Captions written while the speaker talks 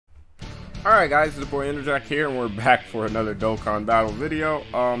Alright guys, it's the boy Interjack here, and we're back for another Dokkan Battle video.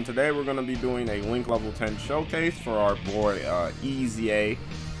 Today we're going to be doing a Link Level 10 showcase for our boy EZA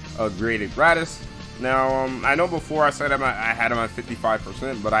graded Raditz. Now, I know before I said I had him at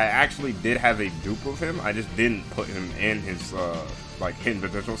 55%, but I actually did have a dupe of him. I just didn't put him in his like hidden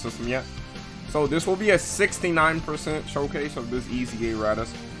potential system yet. So this will be a 69% showcase of this EZA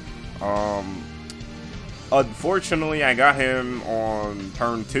Raditz. Unfortunately, I got him on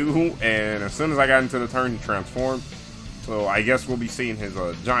turn 2, and as soon as I got into the turn, he transformed. So I guess we'll be seeing his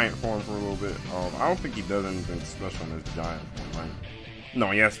giant form for a little bit. I don't think he does anything special in his giant form, right?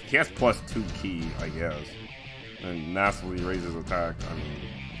 No, he has +2 key, I guess, and massively raises attack. I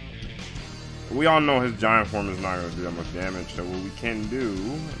mean, we all know his giant form is not going to do that much damage. So what we can do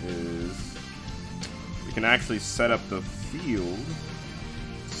is we can actually set up the field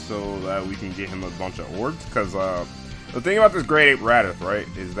so that we can get him a bunch of orbs, because the thing about this grade 8 Raditz, right,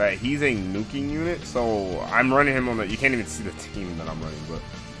 is that he's a nuking unit. So I'm running him on the, you can't even see the team that I'm running, but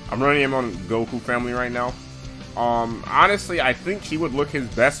I'm running him on Goku family right now. Honestly, I think he would look his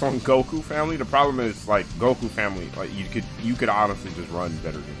best on Goku family. The problem is, like, Goku family, like, you could honestly just run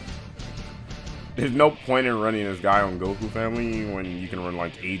better than him. There's no point in running this guy on Goku family when you can run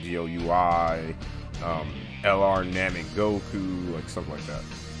like AGL UI, LR Namek Goku, like stuff like that.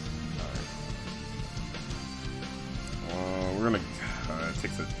 We're gonna it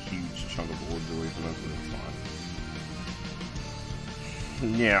takes a huge chunk of orbs away from us, but it's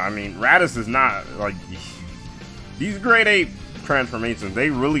fine. Yeah, I mean, Raditz is not like these grade 8 transformations.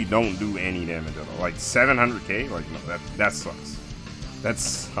 They really don't do any damage at all. Like 700k, like no, that sucks. That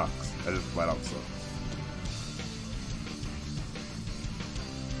sucks. That just flat out sucks.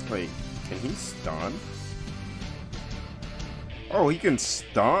 Wait, can he stun? Oh, he can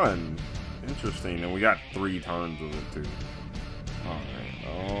stun. Interesting, and we got 3 turns of it too. Alright,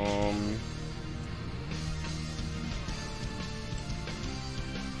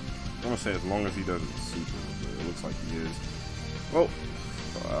 I'm gonna say as long as he doesn't super, but it looks like he is. Well,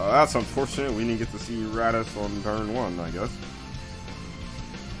 that's unfortunate. We didn't get to see Raditz on turn 1, I guess.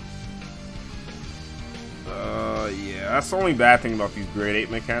 Yeah, that's the only bad thing about these grade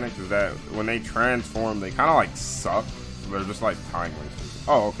 8 mechanics, is that when they transform, they kind of like suck. They're just like time wasters.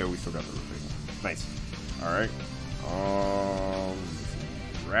 Oh, okay, we still got the rotation. Nice. Alright.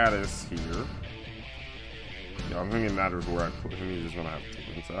 Raditz here. Yeah, I don't think it matters where I put him. He's just gonna have to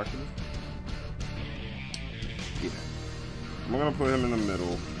take him active. Yeah. I'm gonna put him in the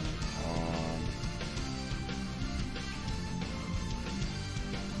middle.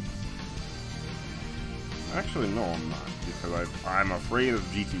 Actually, no, I'm not, because I'm afraid of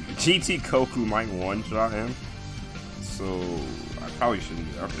GT Goku might one-shot him. So I probably shouldn't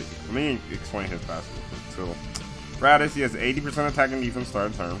do that. Okay, let me explain his passive real quick. So Raditz, he has 80% attack and defense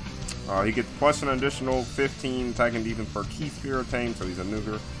start turn. He gets plus an additional 15 attack and defense per key sphere attained, so he's a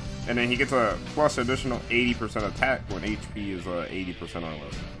nuker. And then he gets a plus additional 80% attack when HP is 80% or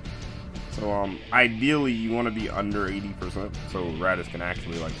less. So ideally you want to be under 80%, so Raditz can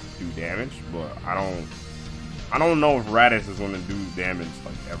actually like do damage. But I don't know if Raditz is going to do damage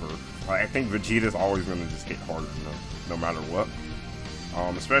like ever. I think Vegeta's always going to just hit harder, no matter what.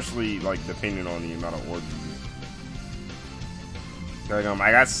 Especially like depending on the amount of orbs you use. Like,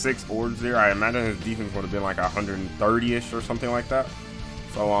 I got 6 orbs there. I imagine his defense would have been like 130-ish or something like that.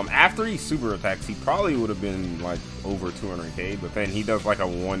 So after he super attacks, he probably would have been like over 200k. But then he does like a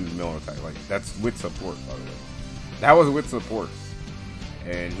 1 mil attack. Like, that's with support, by the way. That was with support,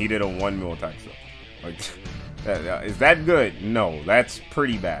 and he did a 1 mil attack. So, like, is that good? No, that's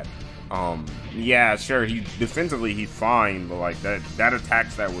pretty bad. Yeah, sure, defensively he's fine, but like that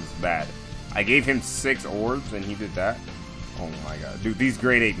attacks that was bad. I gave him 6 orbs and he did that. Oh my god, dude, these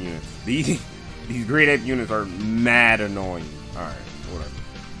grade 8 units, these grade 8 units are mad annoying. All right, whatever.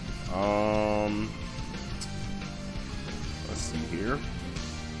 Let's see here.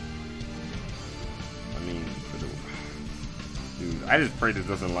 I mean, dude, I just pray this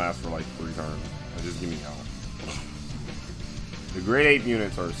doesn't last for like 3 turns. Just give me out. The grade 8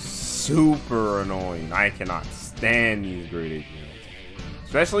 units are super annoying. I cannot stand these grade 8 units,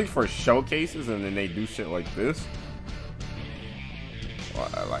 especially for showcases, and then they do shit like this.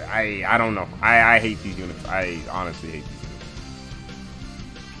 Like, I don't know. I hate these units. I honestly hate these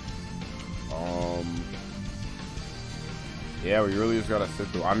units. Yeah, we really just gotta sit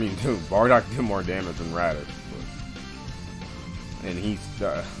through. I mean, dude, Bardock did more damage than Raditz, and he's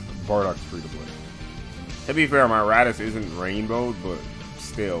Bardock's free to play. To be fair, my Raditz isn't rainbowed, but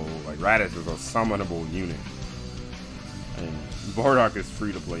still, like, Raditz is a summonable unit. And Bardock is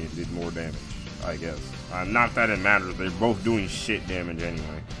free to play and did more damage, I guess. Not that it matters, they're both doing shit damage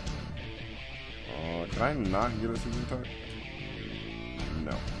anyway. Can I not get a super attack?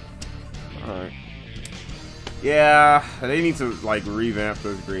 No. Alright. Yeah, they need to like revamp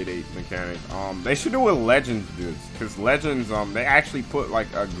this grade 8 mechanic. They should do what Legends did, because Legends they actually put like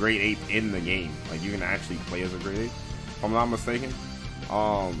a grade 8 in the game. Like you can actually play as a grade 8, if I'm not mistaken.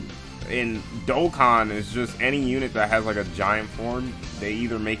 In Dokkan, it's just any unit that has like a giant form. They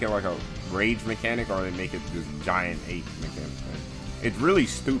either make it like a rage mechanic or they make it this giant 8 mechanic. It's really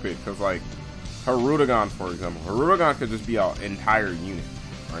stupid because like Harudagon, for example, Harudagon could just be an entire unit,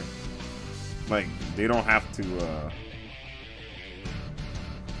 right? Like, they don't have to, is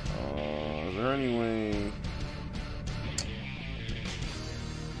there any way?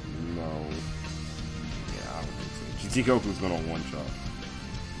 No. Yeah, I don't think so. GT Goku's gonna one-shot.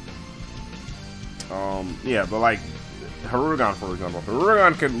 Yeah, but like, Harudagon, for example.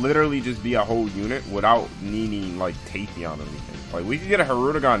 Harudagon could literally just be a whole unit without needing, like, Tapion or anything. Like, we could get a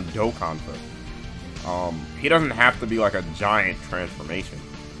Harudagon Dokkan first. He doesn't have to be, like, a giant transformation,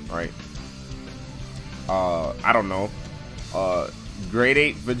 right? I don't know, grade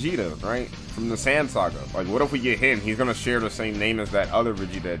 8 Vegeta, right? From the Sand Saga. Like, what if we get him? He's gonna share the same name as that other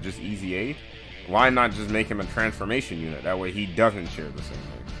Vegeta, just Easy 8. Why not just make him a transformation unit? That way he doesn't share the same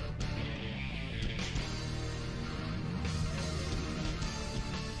name.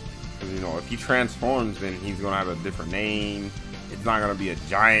 Because, you know, if he transforms, then he's gonna have a different name. It's not gonna be a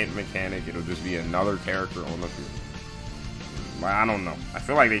giant mechanic. It'll just be another character on the field. I don't know. I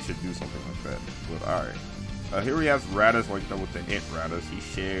feel like they should do something like that. But alright. Here we have Raditz linked up with the Int Raditz. He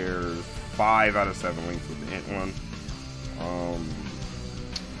shares 5 out of 7 links with the Int one.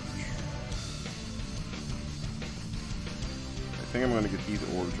 I think I'm going to get these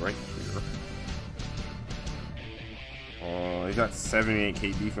orbs right here. He's got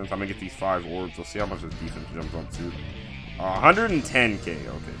 78k defense. I'm going to get these 5 orbs. We'll see how much his defense jumps up to. 110k.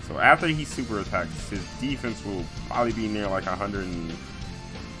 Okay, so after he super attacks, his defense will probably be near like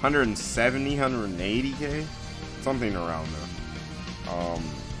 170, 180k, something around there.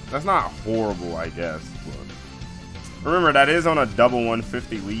 That's not horrible, I guess. But remember, that is on a double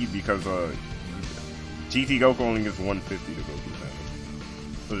 150 lead because GT Goku only gets 150 to go through that.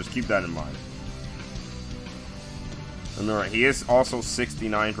 So just keep that in mind. Remember, he is also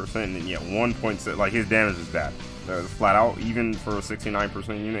 69%, and yet 1.6. Like, his damage is bad. Flat out, even for a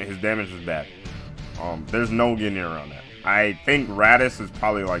 69% unit, his damage is bad. There's no getting around that. I think Raditz is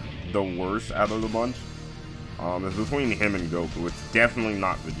probably like the worst out of the bunch. It's between him and Goku. It's definitely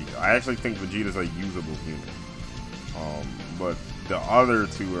not Vegeta. I actually think Vegeta's a usable unit. But the other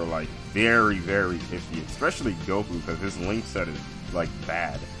two are like very, very iffy, especially Goku, because his link set is like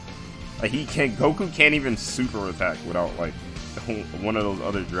bad. Like Goku can't even super attack without like one of those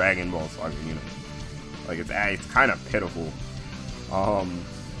other Dragon Ball Saga units. Like, it's kind of pitiful. I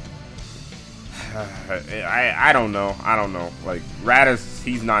don't know. Like, Raditz,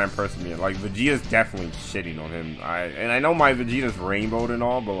 he's not impressing me. Like, Vegeta's definitely shitting on him. And I know my Vegeta's rainbowed and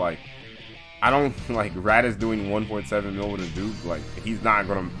all, but like, I don't like Raditz doing 1.7 mil with a Duke. Like, he's not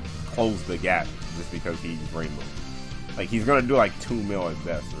gonna close the gap just because he's rainbowed. Like, he's gonna do like 2 mil at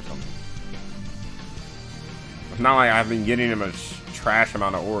best or something. It's not like I've been getting him a trash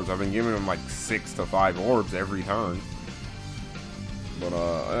amount of orbs. I've been giving him like 6 to 5 orbs every turn. But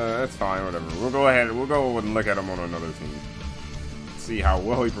that's fine, whatever. We'll go and look at him on another team. See how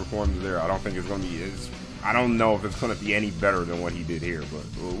well he performs there. I don't think it's gonna be I don't know if it's gonna be any better than what he did here, but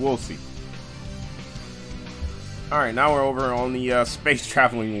we'll see. Alright, now we're over on the Space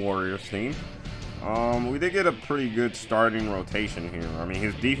Traveling Warriors team. We did get a pretty good starting rotation here. I mean,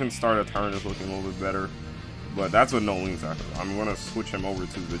 his defense start of turn is looking a little bit better. But that's what no links after. I'm going to switch him over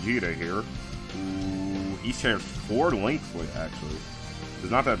to Vegeta here. Ooh, he shares 4 links with, actually. It's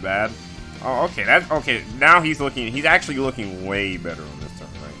not that bad. Oh, okay. Okay. Now he's actually looking way better on this turn,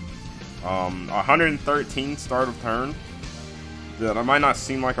 right? 113 start of turn. That might not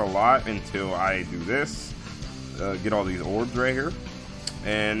seem like a lot until I do this. Get all these orbs right here.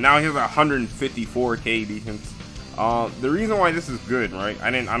 And now he has 154k defense. The reason why this is good, right? I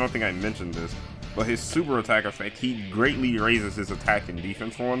don't think I mentioned this. But his super attack effect, he greatly raises his attack and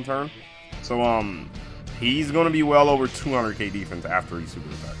defense for 1 turn. So, he's going to be well over 200k defense after he super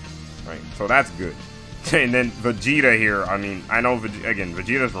attacks. Right? So that's good. And then Vegeta here, I mean, I know, again,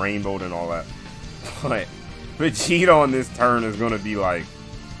 Vegeta's rainbowed and all that. But Vegeta on this turn is going to be like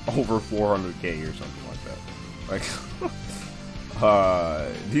over 400k or something like that. Like,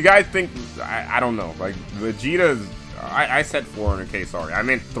 do you guys think, I don't know, like Vegeta's, I said 400k, sorry, I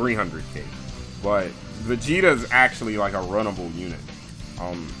meant 300k. But Vegeta's actually like a runnable unit.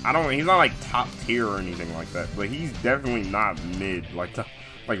 He's not like top tier or anything like that, but he's definitely not mid. Like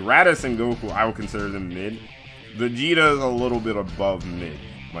Like Raditz and Goku, I would consider them mid. Vegeta is a little bit above mid.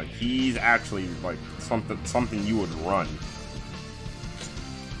 Like he's actually like something you would run.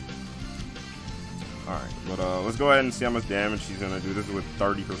 Alright, but let's go ahead and see how much damage he's gonna do. This is with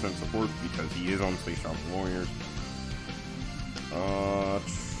 30% support because he is on Space Shop Warriors.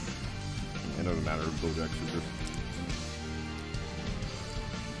 It doesn't matter if Bojack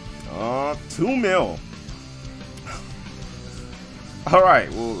Super. 2 mil.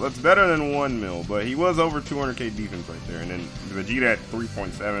 Alright, well, that's better than 1 mil, but he was over 200k defense right there. And then Vegeta at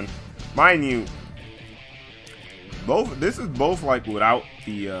 3.7. Mind you, this is both like without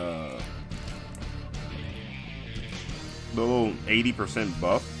the little 80%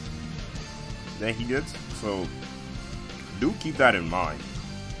 buff that he gets. So, do keep that in mind.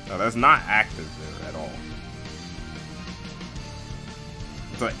 Now, that's not active there at all.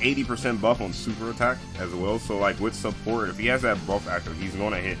 It's an 80% buff on super attack as well. So, like, with support, if he has that buff active, he's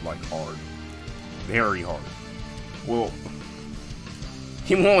going to hit, like, hard. Very hard. Well,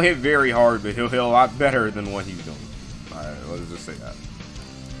 he won't hit very hard, but he'll hit a lot better than what he's doing. Alright, let's just say that.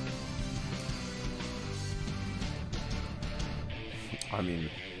 I mean,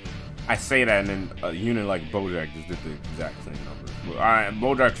 I say that, and then a unit like Bojack just did the exact same number. But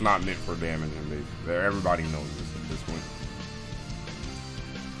Bojack's not meant for damage, and everybody knows this at this point.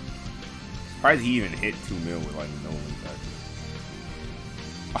 Surprised he even hit 2 mil with like no impact.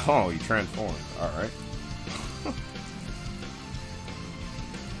 Oh, he transformed. Alright.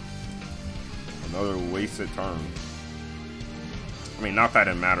 Another wasted turn. I mean, not that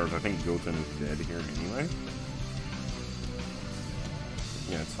it matters. I think Goten is dead here anyway.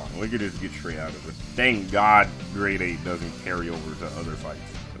 Yeah, it's fine. We could just get straight out of this. Thank God grade 8 doesn't carry over to other fights.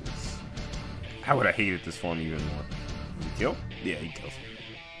 I would have hated this one even more. Did he kill? Yeah, he kills.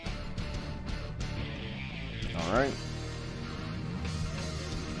 Alright.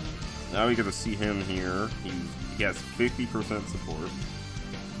 Now we get to see him here. He has 50% support.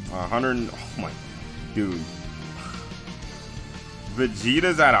 100. Oh my. Dude.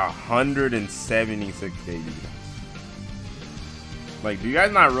 Vegeta's at 176k defense. Like, do you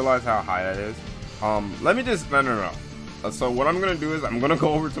guys not realize how high that is? Let me just, no. So what I'm gonna do is I'm gonna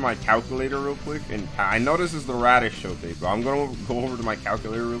go over to my calculator real quick, and I know this is the Raditz showcase, but I'm gonna go over to my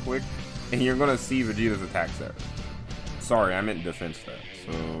calculator real quick, and you're gonna see Vegeta's attack stat. Sorry, I meant defense stat.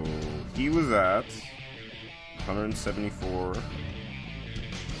 So he was at 174,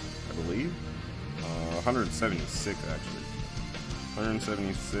 I believe. 176 actually.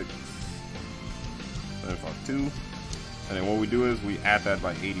 176. 752. And then what we do is we add that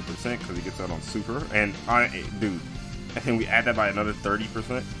by 80% because he gets that on super. And dude, and then we add that by another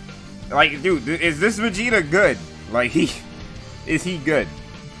 30%. Like, dude, is this Vegeta good? Like, is he good?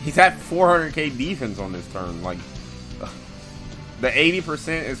 He's at 400k defense on this turn. Like, the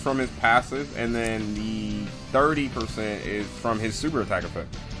 80% is from his passive, and then the 30% is from his super attack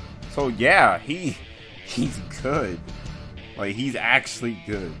effect. So yeah, he's good. Like, he's actually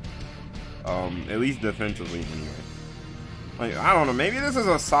good. At least defensively anyway. Like, I don't know, maybe this is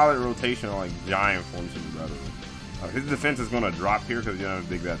a solid rotation of like giant forms of Raditz. His defense is gonna drop here because you know how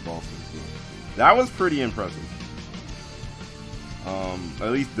big that boss is. That was pretty impressive.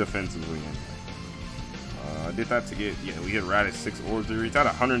 At least defensively anyway. I did that to get, yeah, we hit Raditz 6 orbs. He's at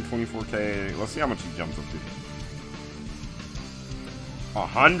 124k. Let's see how much he jumps up to.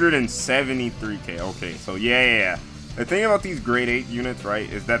 173k. Okay, so yeah. The thing about these grade 8 units, right,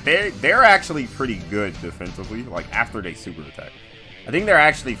 is that they're actually pretty good defensively, like after they super attack. I think they're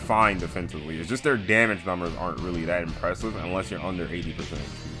actually fine defensively. It's just their damage numbers aren't really that impressive unless you're under 80% HP.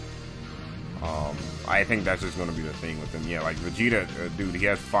 I think that's just going to be the thing with them. Yeah, like Vegeta, dude, he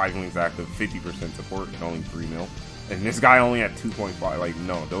has 5 links active, 50% support, and only 3 mil. And this guy only had 2.5. Like,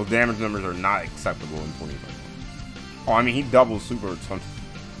 no, those damage numbers are not acceptable in 2020. Oh, I mean, he doubles super.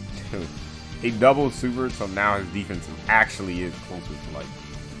 Dude. He doubled super, so now his defense actually is closer to like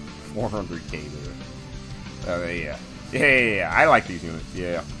 400k there. Yeah. I like these units.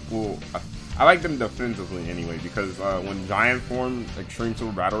 Yeah. Well, I like them defensively anyway because when Giant Form Extreme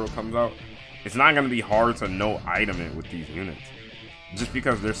Super Battle Road comes out, it's not going to be hard to no item it with these units, just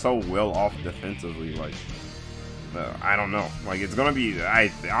because they're so well off defensively. Like, I don't know. Like, it's going to be.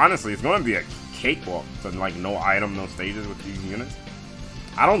 Honestly, it's going to be a cakewalk to like no item, no stages with these units.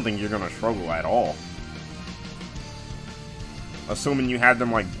 I don't think you're gonna struggle at all, assuming you had them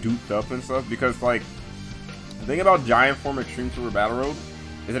like duped up and stuff. Because like, the thing about Giant Form Extreme Super Battle Road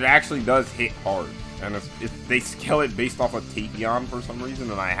is it actually does hit hard, and they scale it based off of Tapion for some reason,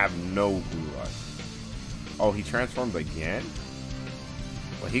 and I have no clue why. Oh, he transforms again?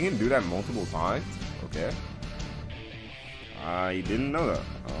 Well, he can do that multiple times. Okay. I didn't know that.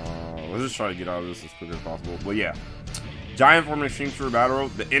 Let's just try to get out of this as quick as possible. But yeah, giant form Extreme Super Battle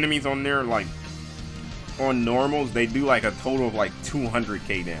Rope. The enemies on there, like on normals, they do like a total of like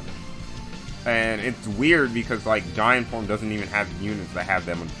 200k damage. And it's weird because like giant form doesn't even have units that have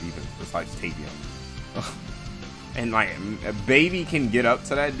them on defense besides Tapion. And like a baby can get up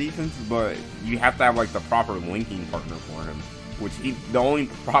to that defense, but you have to have like the proper linking partner for him. Which the only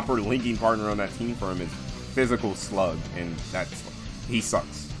proper linking partner on that team for him is Physical Slug, and he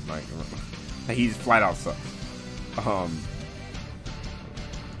sucks. Like he's flat out sucks.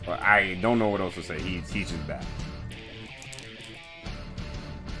 I don't know what else to say. He's just bad.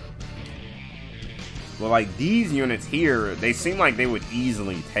 Well, like these units here, they seem like they would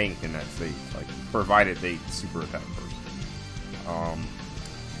easily tank in that stage, like provided they super attack first.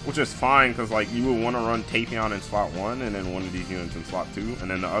 Which is fine because like you would want to run Tapion in slot 1 and then one of these units in slot 2, and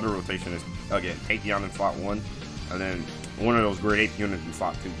then the other rotation is again Tapion in slot 1 and then one of those grade 8 units in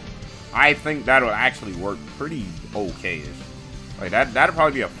slot 2. I think that would actually work pretty okay-ish. Like that'd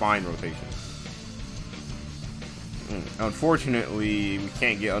probably be a fine rotation. Unfortunately, we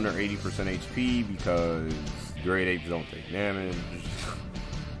can't get under 80% HP because grade 8s don't take damage.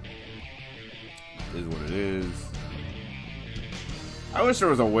 Is what it is. I wish there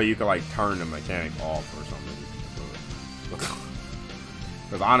was a way you could like turn the mechanic off or something.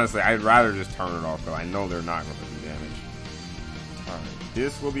 Because honestly, I'd rather just turn it off because I know they're not going to do damage. Alright,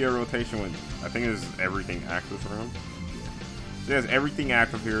 this will be a rotation with, I think it is everything active for him. So he has everything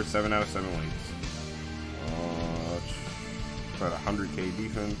active here, 7 out of 7 links. About 100k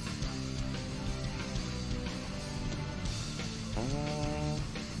defense. I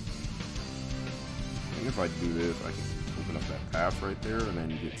think if I do this, I can open up that path right there and then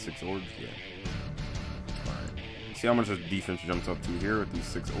you get 6 orbs. Yeah. Alright. See how much his defense jumps up to here with these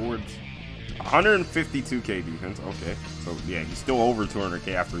 6 orbs. 152k defense. Okay. So yeah, he's still over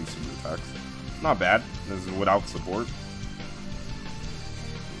 200k after these super attacks. Not bad. This is without support.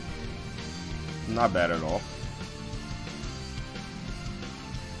 Not bad at all.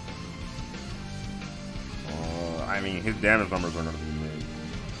 I mean, his damage numbers are going to be mid.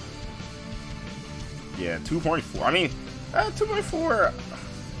 Yeah, 2.4. I mean, 2.4,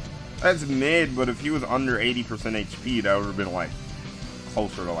 that's mid, but if he was under 80% HP, that would have been like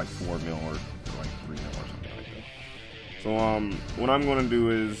closer to like 4 mil or like 3 mil or something like that. So, what I'm going to do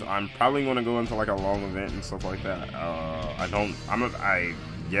is I'm probably going to go into like a long event and stuff like that. I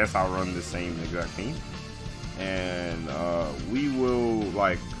guess I'll run the same exact team. And, we will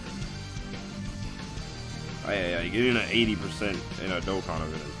like, yeah, getting an 80% in a Dokkan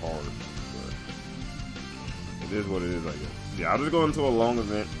event is hard, but it is what it is, I guess. Yeah, I'll just go into a long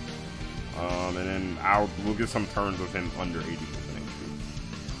event, and then we'll get some turns with him under 80%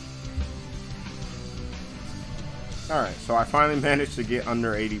 HP. Alright, so I finally managed to get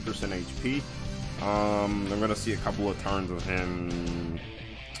under 80% HP. I'm gonna see a couple of turns of him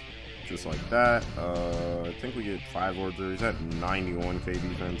just like that. I think we get 5 orbs there. He's at 91k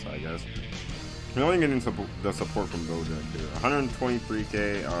defense, I guess. We're only getting the support from Bojack here.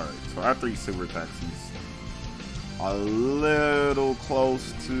 123k. Alright, so after he super attacks, he's a little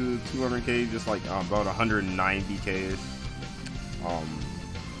close to 200k, just like about 190k-ish.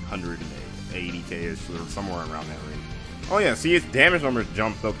 180k-ish, or somewhere around that range. Oh yeah, see his damage numbers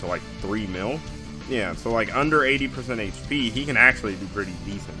jumped up to like 3 mil. Yeah, so like under 80% HP, he can actually do pretty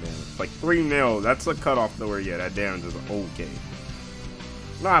decent damage. Like 3 mil, that's a cutoff though where, yeah, that damage is okay.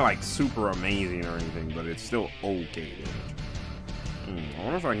 Not like super amazing or anything, but it's still okay damage. I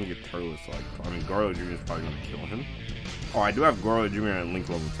wonder if I can get Turles to like, I mean, Garlo Jr. is probably going to kill him. Oh, I do have Garlo Jr. at link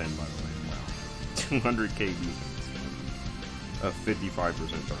level 10, by the way. Wow. 200k defense. A 55%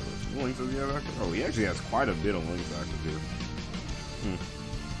 Turles. What links does he have active? Oh, he actually has quite a bit of links active here.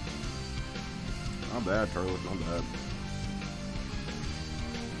 Not bad, Turles, not bad.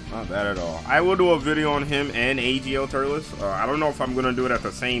 Not bad at all. I will do a video on him and AGL Turles. I don't know if I'm going to do it at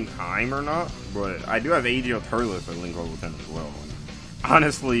the same time or not, but I do have AGL Turles at link level 10 as well.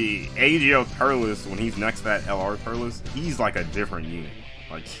 Honestly, AGL Turles, when he's next to that LR Turles, he's like a different unit.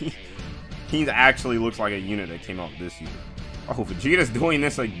 Like, he actually looks like a unit that came out this year. Oh, Vegeta's doing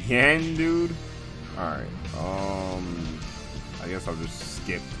this again, dude? Alright, I guess I'll just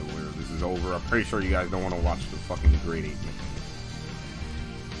skip to where this is over. I'm pretty sure you guys don't want to watch the fucking grade 8 mechanic.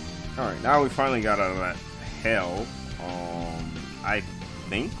 Alright, now we finally got out of that hell. I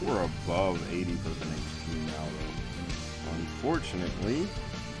think we're above 80% HP now, though. Unfortunately.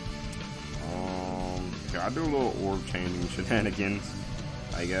 Yeah, I'll do a little orb changing shenanigans,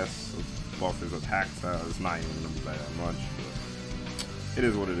 I guess. Buff his attack style. It's not even going to be that much, but it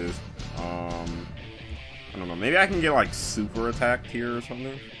is what it is. I don't know. Maybe I can get like super attacked here or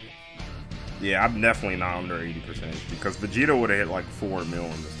something. Yeah, I'm definitely not under 80% because Vegeta would have hit like 4 mil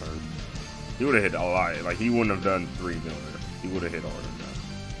in this turn. He would have hit a lot. Like, he wouldn't have done 3 mil there. He would have hit harder than that.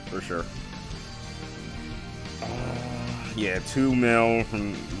 For sure. Yeah, 2 mil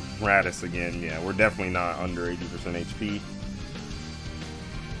from Raditz again. Yeah, we're definitely not under 80% HP.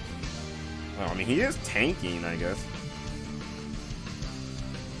 Well, I mean, he is tanking, I guess.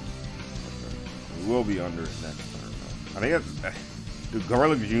 Okay. We will be under it next turn, though. I think that's... Dude,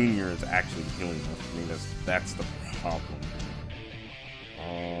 Garlic Jr. is actually killing us. I mean, that's the problem.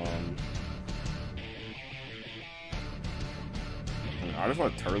 I just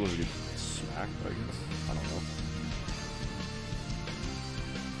let Turles get smacked, I guess. I don't know.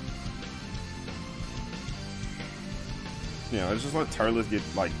 Yeah, let's just let Turles get,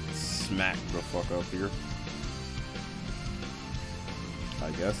 like, smacked the fuck up here.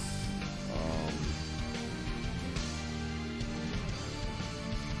 I guess.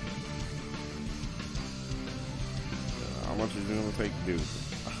 How much is it gonna take, dude?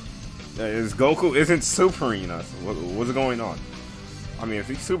 Is Goku isn't supering us? What's going on? I mean, if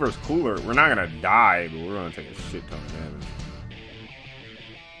he supers cooler, we're not gonna die, but we're gonna take a shit ton of damage.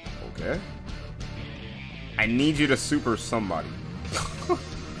 Okay. I need you to super somebody.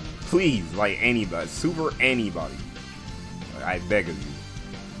 Please, like anybody. Super anybody. I beg of you.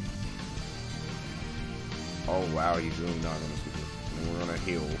 Oh wow, he's really not gonna super. And we're gonna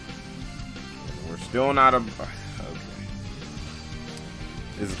heal. And we're still not a. Okay.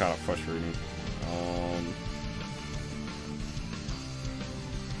 This is kind of frustrating.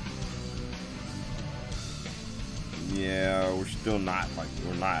 Yeah, we're still not like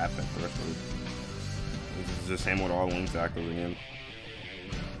we're not at that threshold. This is just him with all wings active again.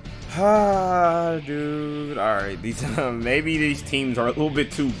 Ah, dude. All right, these maybe these teams are a little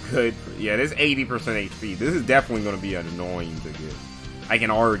bit too good. Yeah, this 80% HP. This is definitely going to be annoying to get. I can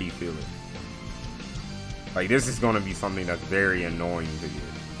already feel it. Like, this is going to be something that's very annoying to get.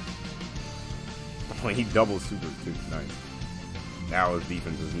 Oh, he double super too. Nice. Now his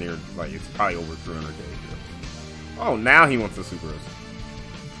defense is near, like, it's probably over 300k. Oh, now he wants to super us.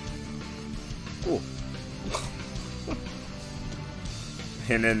 Cool.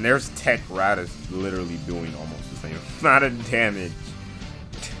 And then there's Tech Raditz literally doing almost the same amount of damage.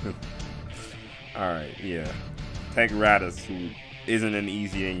 Alright, yeah. Tech Raditz, who isn't an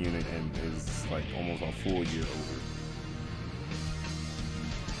EZA unit and is like almost a full year over.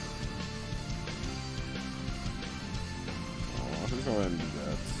 Oh, let's go ahead and do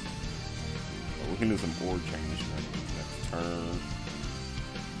that. Oh, we can do some board change next turn.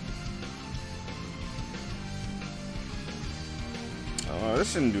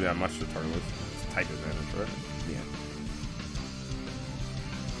 This shouldn't do that much to Turles. It's type advantage, right? Yeah.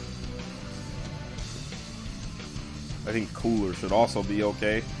 I think Cooler should also be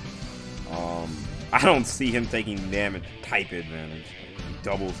okay. I don't see him taking damage type advantage.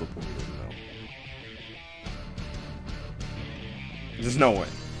 Double supported, no. There's no way.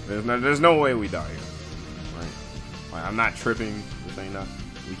 There's no way we die here. Right? Like, I'm not tripping. This ain't not.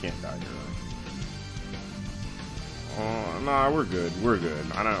 We can't die here, right? Nah, we're good. We're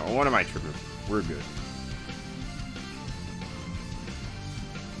good. I don't know. What am I tripping? We're good.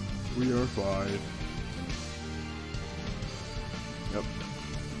 We are fine. Yep.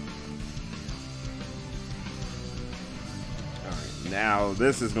 Alright, now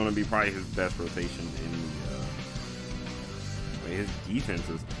this is going to be probably his best rotation in the, wait, his defense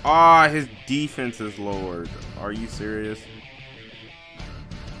is... Ah, his defense is lowered. Are you serious?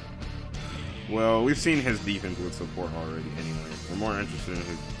 Well, we've seen his defense with support already anyway. We're more interested in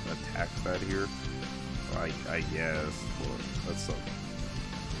his attack side here. I guess. But that's so.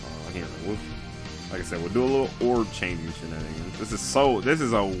 Here, like I said, we'll do a little orb changing shenanigans. This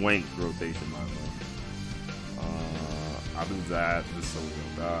is a wank rotation, by the way. I'll do that just so we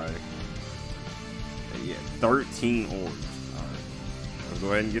don't die. Yeah, 13 orbs. Alright. Let's go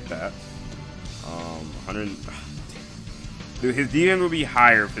ahead and get that. 100. Dude, his defense would be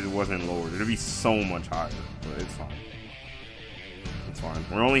higher if it wasn't lowered. It would be so much higher, but it's fine. It's fine.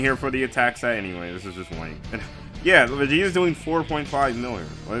 We're only here for the attack set anyway. This is just wank. Yeah, Vegeta's doing 4.5 million.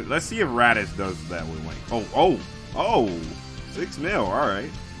 Let's see if Raditz does that with wank. Oh, 6 mil. All right.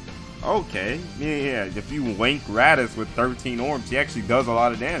 Okay. Yeah. If you wank Raditz with 13 orbs, he actually does a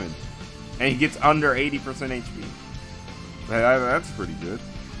lot of damage, and he gets under 80% HP. That's pretty good,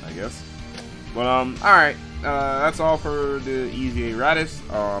 I guess. But all right. That's all for the EZA Raditz.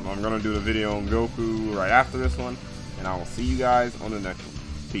 I'm gonna do the video on Goku right after this one, and I will see you guys on the next one.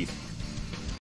 Peace.